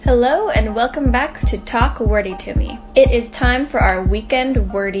Hello and welcome back to Talk Wordy to Me. It is time for our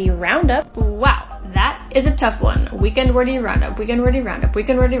Weekend Wordy Roundup. Wow, that is a tough one. Weekend Wordy Roundup, Weekend Wordy Roundup,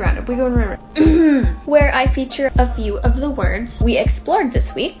 Weekend Wordy Roundup, Weekend Wordy Roundup. Where I feature a few of the words we explored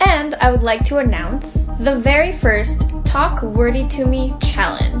this week, and I would like to announce the very first Talk Wordy to Me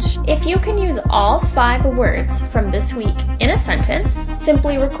challenge. If you can use all 5 words from this week in a sentence,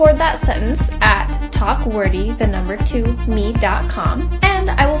 simply record that sentence at talkwordy2me.com, and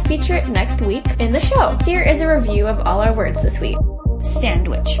I will feature it next week in the show. Here is a review of all our words this week.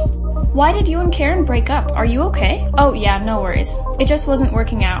 Sandwich. Why did you and Karen break up? Are you okay? Oh yeah, no worries. It just wasn't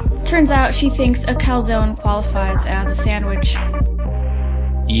working out. Turns out she thinks a calzone qualifies as a sandwich.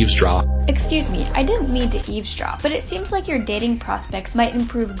 Eavesdrop. Excuse me, I didn't mean to eavesdrop, but it seems like your dating prospects might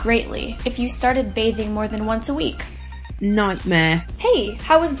improve greatly if you started bathing more than once a week. Nightmare. Hey,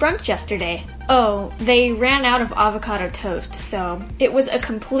 how was brunch yesterday? Oh, they ran out of avocado toast, so it was a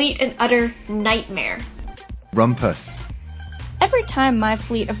complete and utter nightmare. Rumpus. Every time my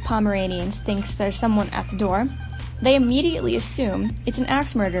fleet of Pomeranians thinks there's someone at the door, they immediately assume it's an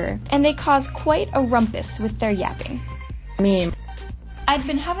axe murderer, and they cause quite a rumpus with their yapping. Meme. I'd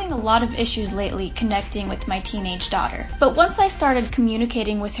been having a lot of issues lately connecting with my teenage daughter, but once I started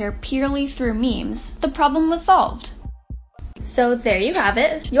communicating with her purely through memes, the problem was solved. So there you have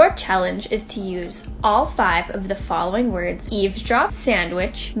it. Your challenge is to use all 5 of the following words: eavesdrop,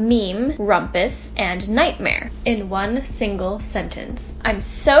 sandwich, meme, rumpus, and nightmare in one single sentence. I'm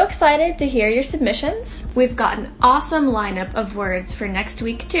so excited to hear your submissions. We've got an awesome lineup of words for next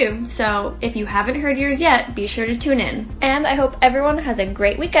week too, so if you haven't heard yours yet, be sure to tune in. And I hope everyone has a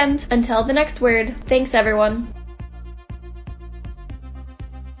great weekend. Until the next word, thanks everyone.